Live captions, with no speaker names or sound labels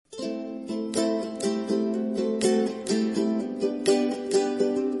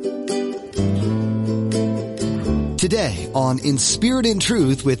today on In Spirit and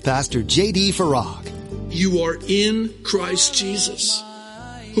Truth with Pastor J.D. Farag. You are in Christ Jesus,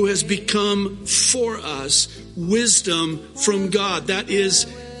 who has become for us wisdom from God. That is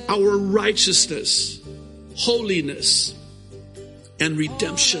our righteousness, holiness, and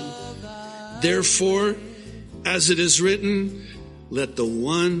redemption. Therefore, as it is written, let the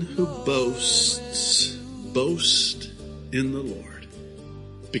one who boasts, boast in the Lord.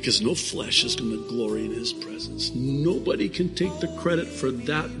 Because no flesh is going to glory in his presence. Nobody can take the credit for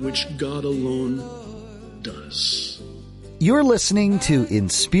that which God alone does. You're listening to In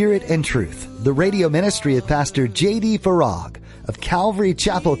Spirit and Truth, the radio ministry of Pastor J.D. Farag of Calvary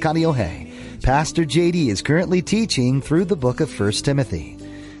Chapel, Kaneohe. Pastor J.D. is currently teaching through the book of 1 Timothy.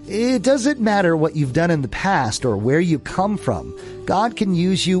 It doesn't matter what you've done in the past or where you come from. God can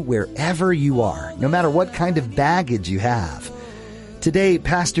use you wherever you are, no matter what kind of baggage you have. Today,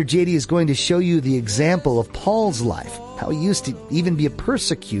 Pastor J.D. is going to show you the example of Paul's life, how he used to even be a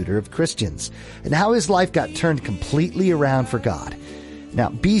persecutor of Christians, and how his life got turned completely around for God. Now,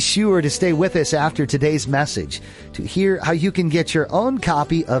 be sure to stay with us after today's message to hear how you can get your own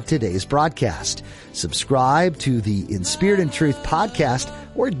copy of today's broadcast. Subscribe to the In Spirit and Truth podcast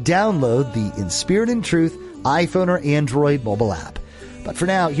or download the In Spirit and Truth iPhone or Android mobile app. But for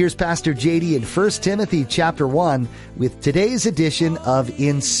now, here's Pastor J.D. in 1 Timothy chapter 1 with today's edition of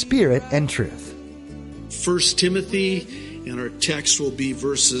In Spirit and Truth. 1 Timothy, and our text will be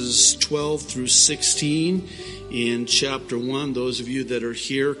verses 12 through 16 in chapter 1. Those of you that are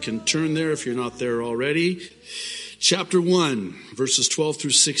here can turn there if you're not there already. Chapter 1, verses 12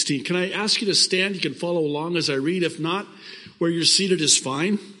 through 16. Can I ask you to stand? You can follow along as I read. If not, where you're seated is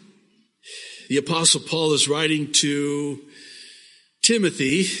fine. The Apostle Paul is writing to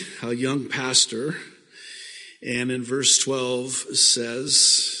Timothy, a young pastor, and in verse 12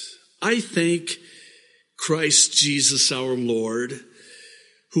 says, I thank Christ Jesus our Lord,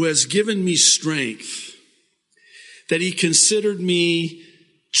 who has given me strength, that he considered me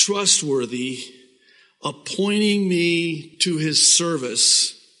trustworthy, appointing me to his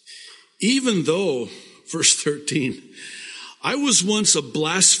service, even though, verse 13, I was once a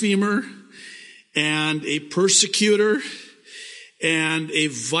blasphemer and a persecutor and a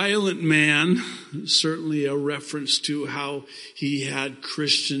violent man, certainly a reference to how he had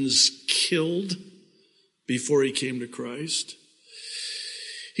Christians killed before he came to Christ.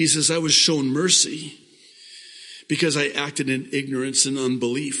 He says, I was shown mercy because I acted in ignorance and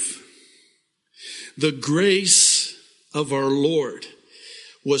unbelief. The grace of our Lord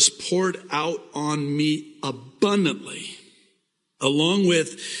was poured out on me abundantly, along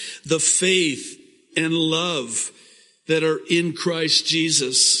with the faith and love that are in Christ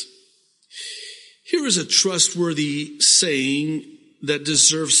Jesus. Here is a trustworthy saying that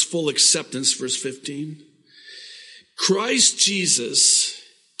deserves full acceptance, verse 15. Christ Jesus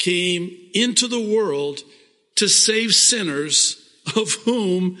came into the world to save sinners, of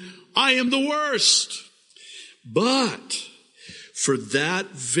whom I am the worst. But for that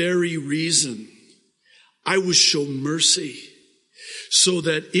very reason, I was shown mercy, so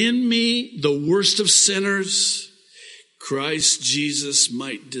that in me, the worst of sinners, Christ Jesus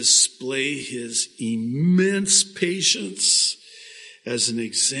might display his immense patience as an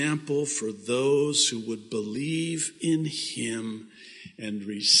example for those who would believe in him and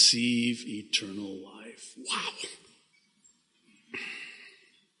receive eternal life. Wow.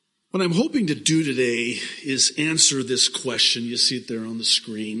 What I'm hoping to do today is answer this question. You see it there on the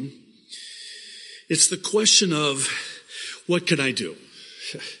screen. It's the question of, what can I do?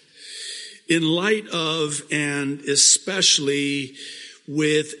 In light of, and especially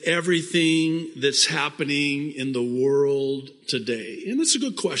with everything that's happening in the world today. And it's a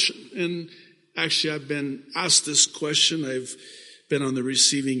good question. And actually, I've been asked this question. I've been on the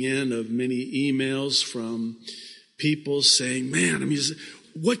receiving end of many emails from people saying, man,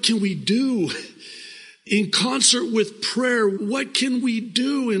 what can we do? In concert with prayer, what can we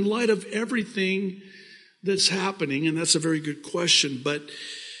do in light of everything that's happening? And that's a very good question. But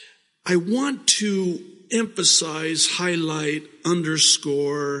I want to emphasize, highlight,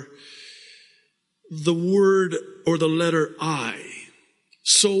 underscore the word or the letter I.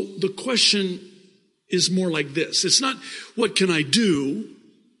 So the question is more like this. It's not, what can I do?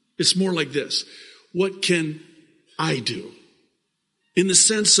 It's more like this. What can I do? In the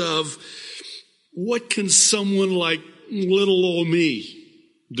sense of, what can someone like little old me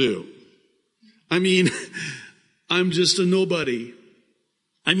do? I'm just a nobody.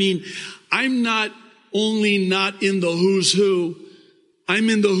 I'm not only not in the who's who, I'm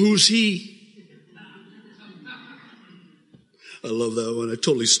in the who's he. I love that one. I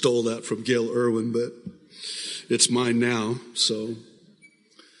totally stole that from Gail Irwin, but It's mine now, so.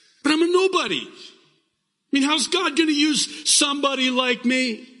 But I'm a nobody. I mean, how's God going to use somebody like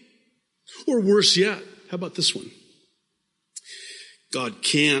me? Or worse yet, how about this one? God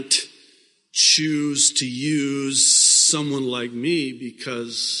can't choose to use someone like me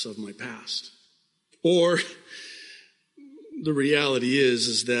because of my past. Or the reality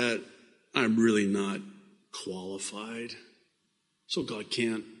is that I'm really not qualified, so God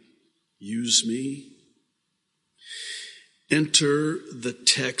can't use me. Enter the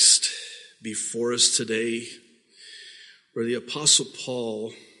text before us today, where the Apostle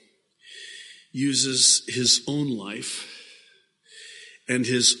Paul uses his own life and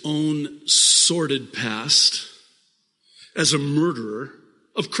his own sordid past as a murderer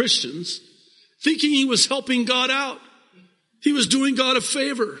of Christians, thinking he was helping God out. He was doing God a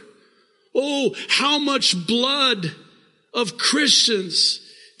favor. Oh, how much blood of Christians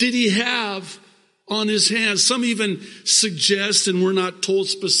did he have on his hands? Some even suggest, and we're not told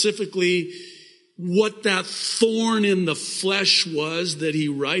specifically, what that thorn in the flesh was that he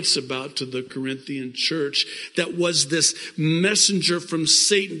writes about to the Corinthian church, that was this messenger from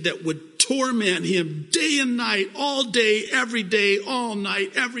Satan that would torment him day and night, all day, all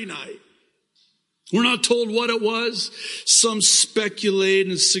night, every night. We're not told what it was. Some speculate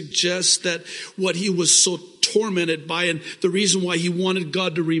and suggest that what he was so tormented by, and the reason why he wanted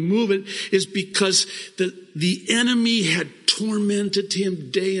God to remove it, is because the enemy had tormented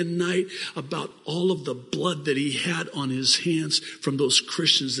him day and night about all of the blood that he had on his hands from those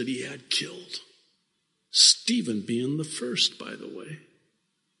Christians that he had killed. Stephen being the first, by the way.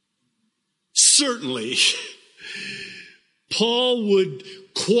 Certainly, Paul would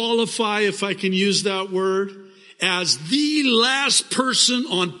qualify, if I can use that word, as the last person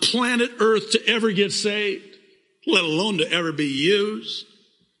on planet Earth to ever get saved, let alone to ever be used.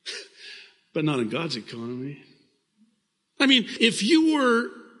 But not in God's economy. I mean, if you were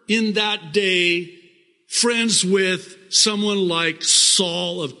in that day friends with someone like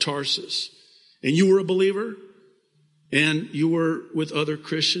Saul of Tarsus, and you were a believer, and you were with other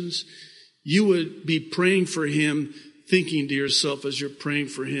Christians, you would be praying for him, thinking to yourself as you're praying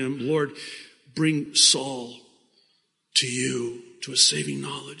for him, Lord, bring Saul to you, to a saving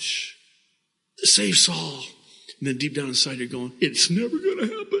knowledge. Save Saul. And then deep down inside you're going, it's never going to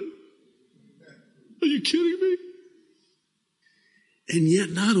happen. Are you kidding me? And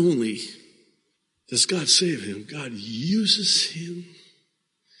yet not only does God save him, God uses him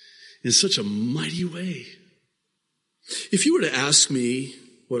in such a mighty way. If you were to ask me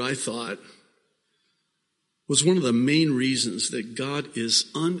what I thought was one of the main reasons that God is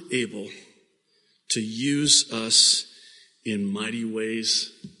unable to use us in mighty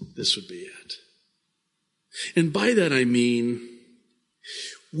ways, this would be it. And by that I mean,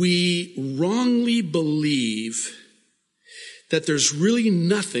 we wrongly believe that there's really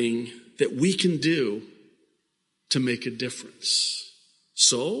nothing that we can do to make a difference.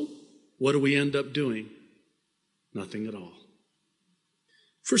 So, what do we end up doing? Nothing at all.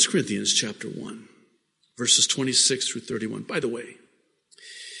 1 Corinthians chapter 1, verses 26 through 31. By the way,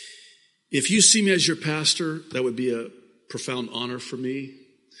 if you see me as your pastor, that would be a profound honor for me.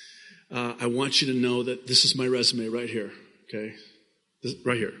 I want you to know that this is my resume right here, okay?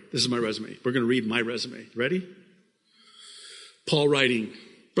 Right here. This is my resume. We're going to read my resume. Ready? Paul writing,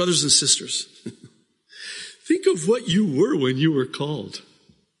 brothers and sisters, think of what you were when you were called.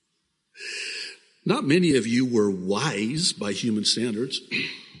 Not many of you were wise by human standards.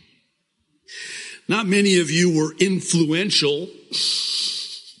 Not many of you were influential.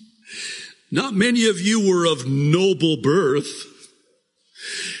 Not many of you were of noble birth.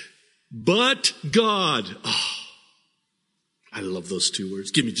 But God. Oh, I love those two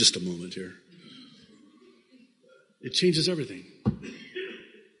words. Give me just a moment here. It changes everything.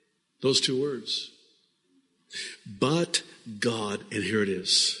 Those two words. But God, and here it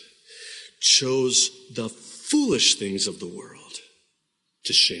is, chose the foolish things of the world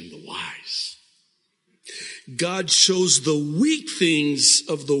to shame the wise. God chose the weak things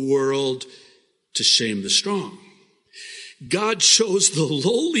of the world to shame the strong. God chose the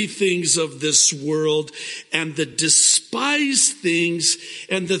lowly things of this world and the despised things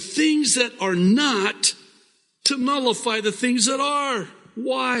and the things that are not to nullify the things that are.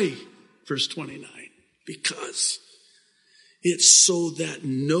 Why? Verse 29. Because it's so that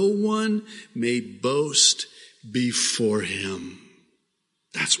no one may boast before him.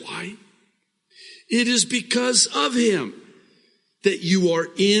 That's why. It is because of him that you are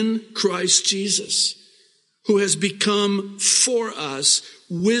in Christ Jesus, who has become for us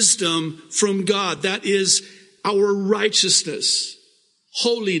wisdom from God. That is our righteousness,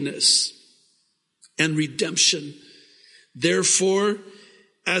 holiness, and redemption. Therefore,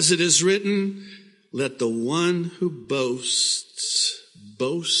 as it is written, let the one who boasts,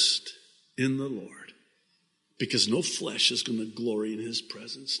 boast in the Lord. Because no flesh is going to glory in his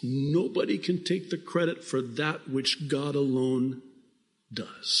presence. Nobody can take the credit for that which God alone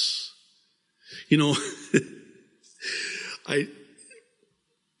does. You know,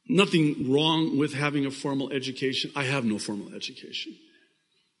 nothing wrong with having a formal education. I have no formal education.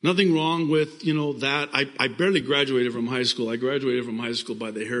 Nothing wrong with, that. I barely graduated from high school. I graduated from high school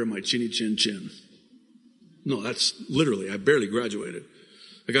by the hair of my chinny chin chin. No, that's literally, I barely graduated.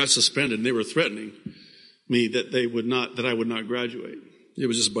 I got suspended and they were threatening me that I would not graduate. It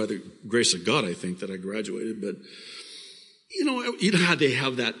was just by the grace of God, I think, that I graduated. But, you know how they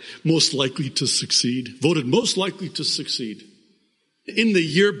have that most likely to succeed, voted most likely to succeed. In the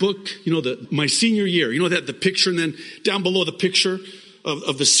yearbook, my senior year, that the picture, and then down below the picture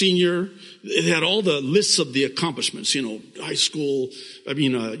of the senior, it had all the lists of the accomplishments, high school,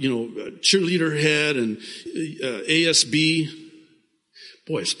 cheerleader head and ASB.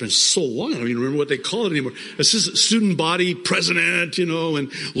 Boy, it's been so long, I don't even remember what they call it anymore. Assistant student body president,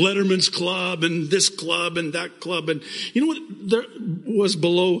 and Letterman's club and this club and that club. And you know what there was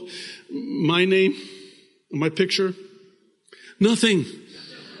below my name, my picture? Nothing.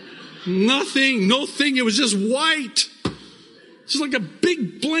 Nothing. No thing. It was just white. It's just like a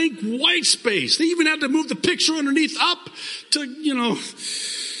big blank white space. They even had to move the picture underneath up to,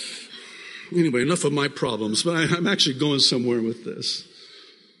 Anyway, enough of my problems, but I'm actually going somewhere with this.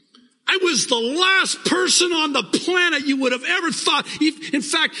 I was the last person on the planet you would have ever thought. In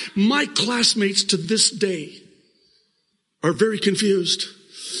fact, my classmates to this day are very confused.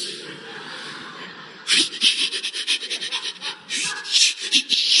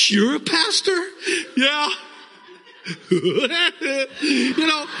 You're a pastor? Yeah.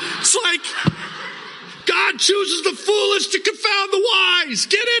 It's like God chooses the foolish to confound the wise.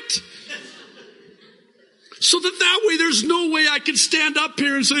 Get it? So that way there's no way I can stand up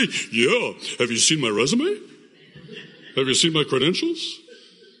here and say, yeah, have you seen my resume? Have you seen my credentials?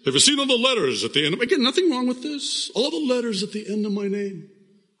 Have you seen all the letters at the end? Again, nothing wrong with this. All the letters at the end of my name.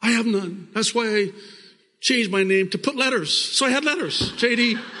 I have none. That's why I changed my name to put letters. So I had letters.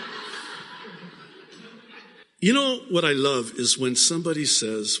 JD. You know what I love is when somebody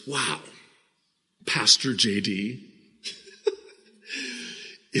says, wow, Pastor JD,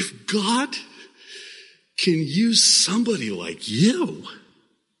 if God can use somebody like you,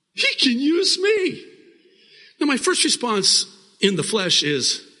 he can use me. Now, my first response in the flesh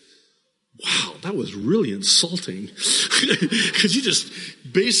is, wow, that was really insulting. Because you just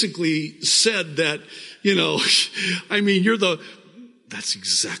basically said that, that's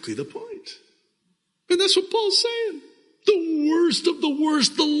exactly the point. And that's what Paul's saying. The worst of the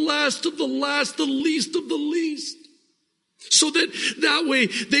worst, the last of the last, the least of the least. So that way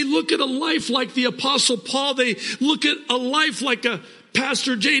they look at a life like the Apostle Paul. They look at a life like a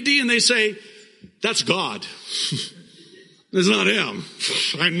Pastor JD and they say, that's God. It's not him.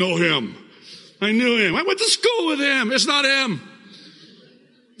 I know him. I knew him. I went to school with him. It's not him.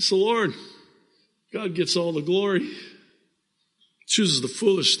 It's the Lord. God gets all the glory. Chooses the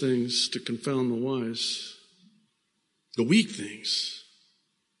foolish things to confound the wise. The weak things.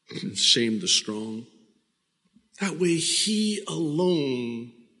 Shame the strong. That way he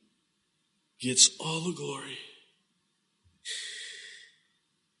alone gets all the glory.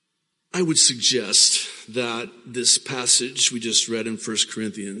 I would suggest that this passage we just read in 1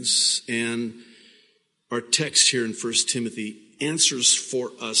 Corinthians and our text here in 1 Timothy answers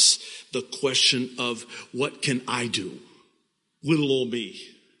for us the question of what can I do? Little old me.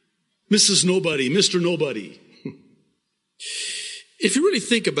 Mrs. Nobody, Mr. Nobody. If you really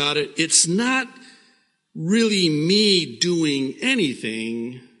think about it, it's not really me doing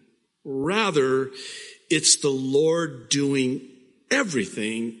anything. Rather, it's the Lord doing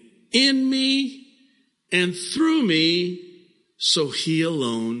everything in me and through me, so he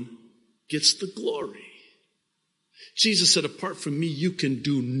alone gets the glory. Jesus said, apart from me, you can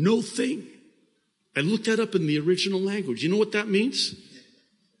do no thing. I looked that up in the original language. You know what that means?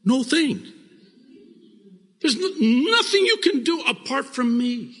 No thing. There's nothing you can do apart from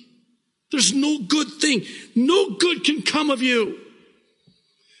me. There's no good thing. No good can come of you.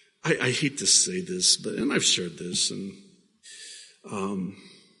 I hate to say this, and I've shared this, and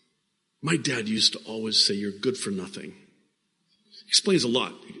my dad used to always say, you're good for nothing. Explains a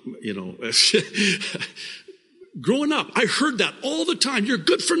lot, Growing up, I heard that all the time. You're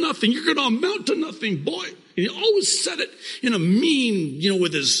good for nothing. You're going to amount to nothing, boy. And he always said it in a mean,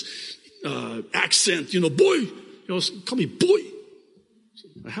 with his accent, boy. Call me boy.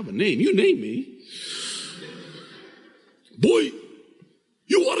 I have a name. You name me. Boy,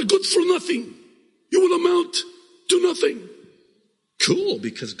 you are good for nothing. You will amount to nothing. Cool,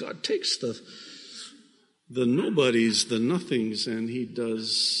 because God takes the nobodies, the nothings, and he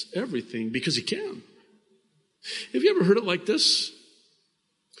does everything because he can. Have you ever heard it like this?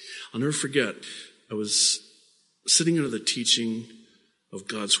 I'll never forget. I was sitting under the teaching of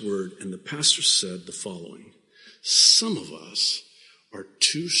God's word, and the pastor said the following: some of us are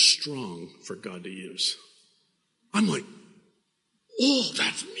too strong for God to use. I'm like, oh,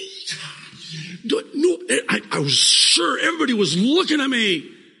 that's me. No, I was sure everybody was looking at me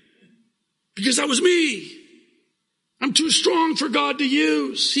because that was me. I'm too strong for God to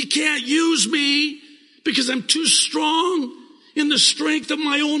use. He can't use me because I'm too strong in the strength of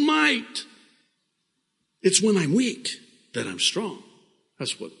my own might. It's when I'm weak that I'm strong.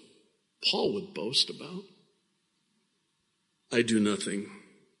 That's what Paul would boast about. I do nothing.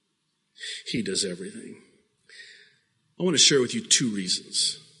 He does everything. I want to share with you two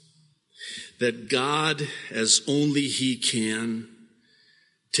reasons that God, as only he can,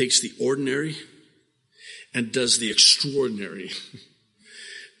 takes the ordinary and does the extraordinary.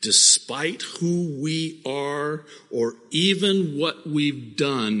 Despite who we are or even what we've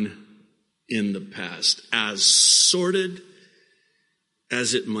done in the past, as sordid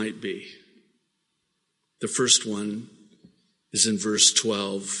as it might be. The first one is in verse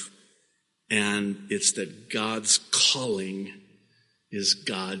 12, and it's that God's calling is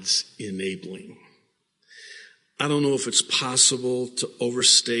God's enabling. I don't know if it's possible to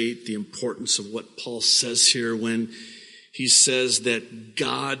overstate the importance of what Paul says here when he says that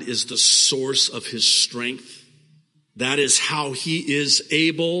God is the source of his strength. That is how he is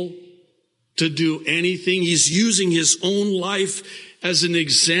able to do anything. He's using his own life as an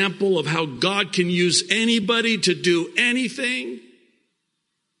example of how God can use anybody to do anything.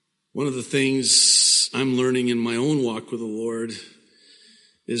 One of the things I'm learning in my own walk with the Lord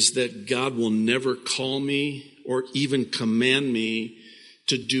is that God will never call me or even command me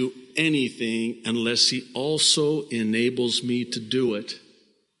to do anything unless he also enables me to do it.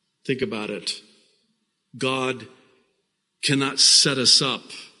 Think about it. God cannot set us up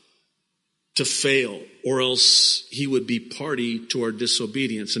to fail, or else he would be party to our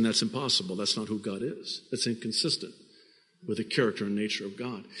disobedience, and that's impossible. That's not who God is. That's inconsistent with the character and nature of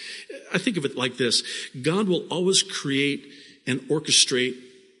God. I think of it like this. God will always create and orchestrate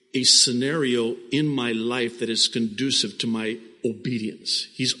a scenario in my life that is conducive to my obedience.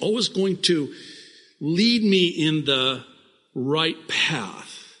 He's always going to lead me in the right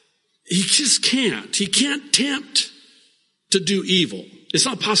path. He just can't. He can't tempt to do evil. It's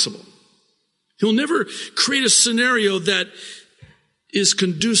not possible. He'll never create a scenario that is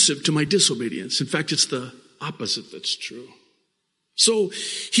conducive to my disobedience. In fact, it's the opposite that's true. So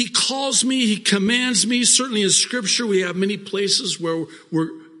he calls me, he commands me. Certainly in Scripture, we have many places where we're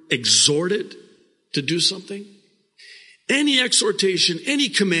exhorted to do something. Any exhortation, any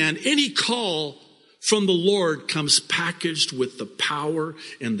command, any call from the Lord comes packaged with the power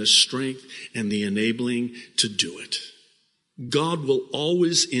and the strength and the enabling to do it. God will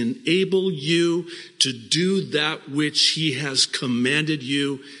always enable you to do that which he has commanded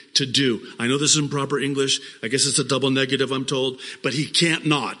you to do. I know this is improper English. I guess it's a double negative, I'm told, but he can't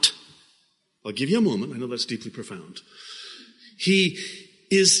not. I'll give you a moment. I know that's deeply profound. He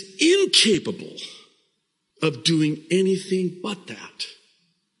is incapable of doing anything but that.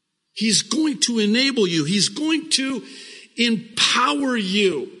 He's going to enable you. He's going to empower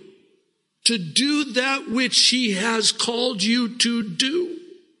you to do that which he has called you to do.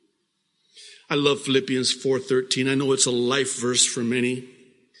 I love Philippians 4:13. I know it's a life verse for many.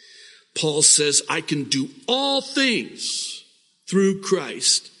 Paul says, I can do all things through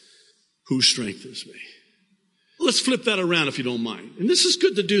Christ who strengthens me. Let's flip that around if you don't mind. And this is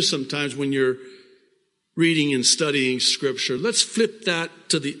good to do sometimes when you're reading and studying Scripture. Let's flip that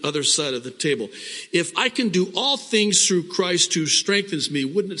to the other side of the table. If I can do all things through Christ who strengthens me,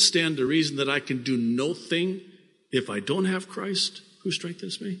 wouldn't it stand to reason that I can do no thing if I don't have Christ who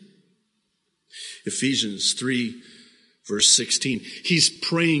strengthens me? Ephesians 3, verse 16. He's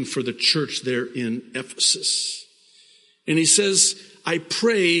praying for the church there in Ephesus. And he says, I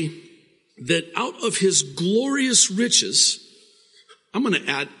pray that out of his glorious riches, I'm going to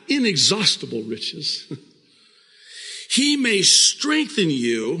add inexhaustible riches, he may strengthen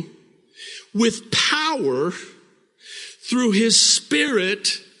you with power through his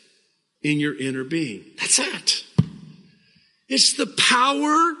Spirit in your inner being. That's it. It's the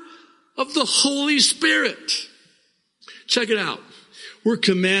power of the Holy Spirit. Check it out. We're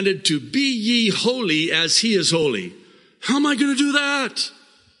commanded to be ye holy as he is holy. How am I going to do that?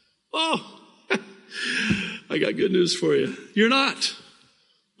 Oh, I got good news for you. You're not.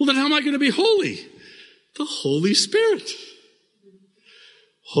 Well, then how am I going to be holy? The Holy Spirit.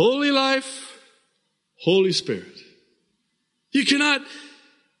 Holy life, Holy Spirit. You cannot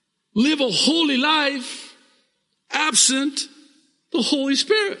live a holy life absent the Holy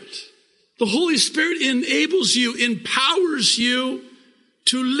Spirit. The Holy Spirit enables you, empowers you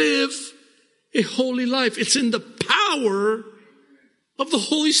to live a holy life. It's in the power of the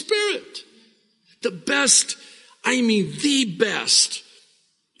Holy Spirit. The best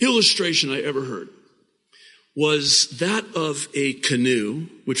illustration I ever heard was that of a canoe,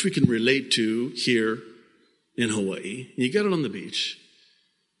 which we can relate to here in Hawaii. You got it on the beach.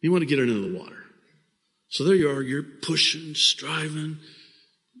 You want to get it into the water. So there you are, you're pushing, striving,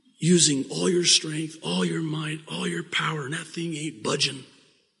 using all your strength, all your might, all your power, and that thing ain't budging.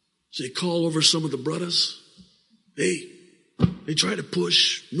 So you call over some of the brothers. Hey, they try to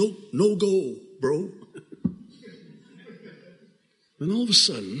push. No go, bro. Then all of a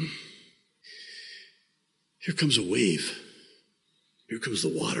sudden, here comes a wave. Here comes the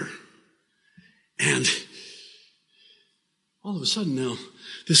water. And all of a sudden now,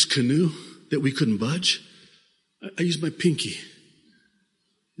 this canoe that we couldn't budge, I used my pinky.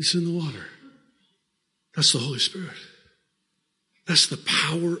 It's in the water. That's the Holy Spirit. That's the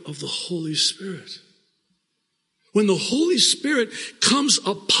power of the Holy Spirit. When the Holy Spirit comes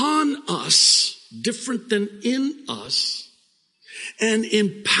upon us, different than in us, and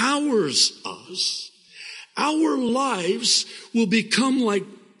empowers us, our lives will become like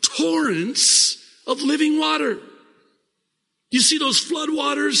torrents of living water. You see those flood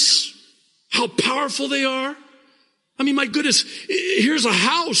waters? How powerful they are? I mean, my goodness, here's a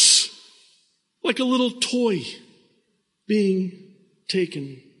house, like a little toy being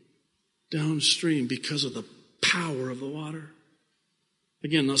taken downstream because of the power of the water.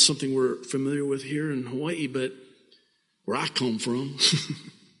 Again, not something we're familiar with here in Hawaii, but where I come from,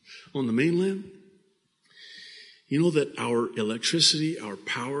 on the mainland, you know that our electricity, our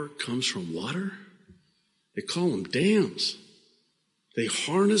power comes from water? They call them dams. They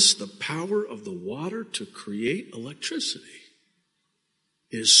harness the power of the water to create electricity.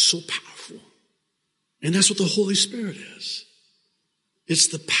 It is so powerful. And that's what the Holy Spirit is. It's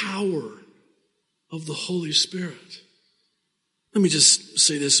the power of the Holy Spirit. Let me just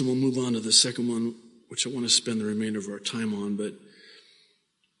say this and we'll move on to the second one, which I want to spend the remainder of our time on. But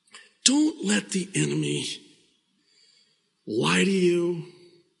don't let the enemy lie to you.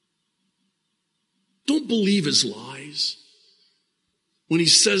 Don't believe his lies. When he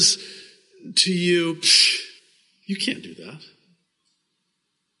says to you, you can't do that.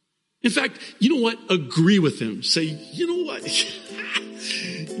 In fact, you know what? Agree with him. Say, you know what?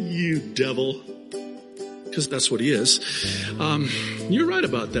 You devil. Because that's what he is. You're right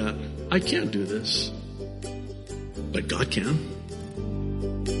about that. I can't do this. But God can.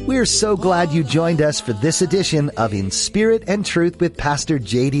 We're so glad you joined us for this edition of In Spirit and Truth with Pastor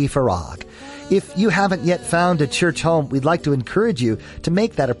J.D. Farag. If you haven't yet found a church home, we'd like to encourage you to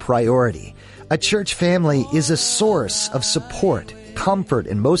make that a priority. A church family is a source of support, comfort,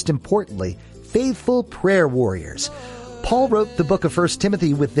 and most importantly, faithful prayer warriors. Paul wrote the book of 1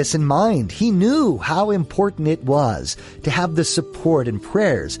 Timothy with this in mind. He knew how important it was to have the support and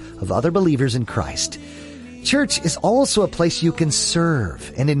prayers of other believers in Christ. Church is also a place you can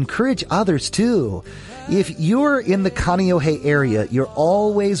serve and encourage others too. If you're in the Kaneohe area, you're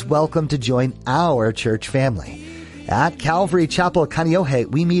always welcome to join our church family. At Calvary Chapel Kaneohe,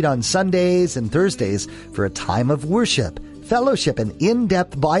 we meet on Sundays and Thursdays for a time of worship, fellowship, and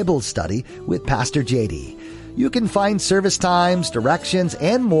in-depth Bible study with Pastor J.D. You can find service times, directions,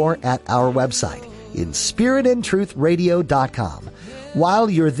 and more at our website, inspiritandtruthradio.com. While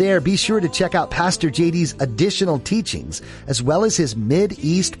you're there, be sure to check out Pastor J.D.'s additional teachings, as well as his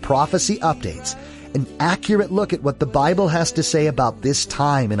Mid-East prophecy updates, an accurate look at what the Bible has to say about this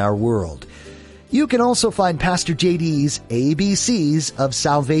time in our world. You can also find Pastor J.D.'s ABCs of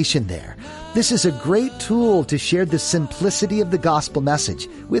Salvation there. This is a great tool to share the simplicity of the gospel message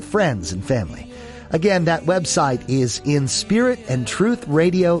with friends and family. Again, that website is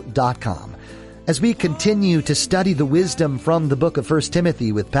inspiritandtruthradio.com. As we continue to study the wisdom from the book of 1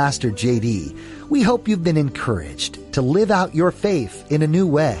 Timothy with Pastor J.D., we hope you've been encouraged to live out your faith in a new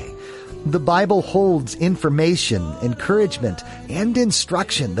way. The Bible holds information, encouragement, and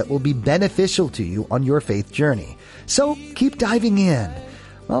instruction that will be beneficial to you on your faith journey. So keep diving in.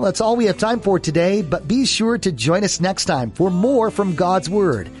 Well, that's all we have time for today, but be sure to join us next time for more from God's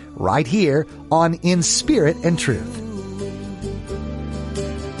Word, right here on In Spirit and Truth.